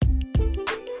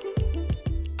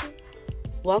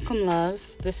Welcome,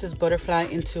 loves. This is Butterfly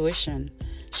Intuition,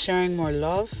 sharing more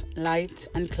love, light,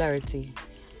 and clarity.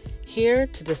 Here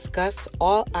to discuss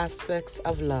all aspects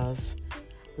of love,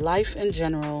 life in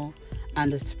general,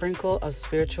 and a sprinkle of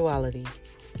spirituality.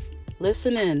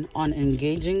 Listen in on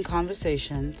engaging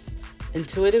conversations,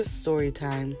 intuitive story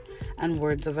time, and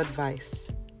words of advice.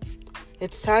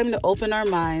 It's time to open our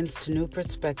minds to new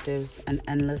perspectives and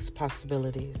endless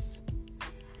possibilities.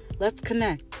 Let's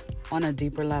connect on a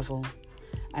deeper level,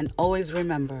 and always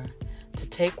remember to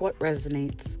take what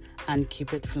resonates and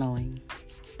keep it flowing.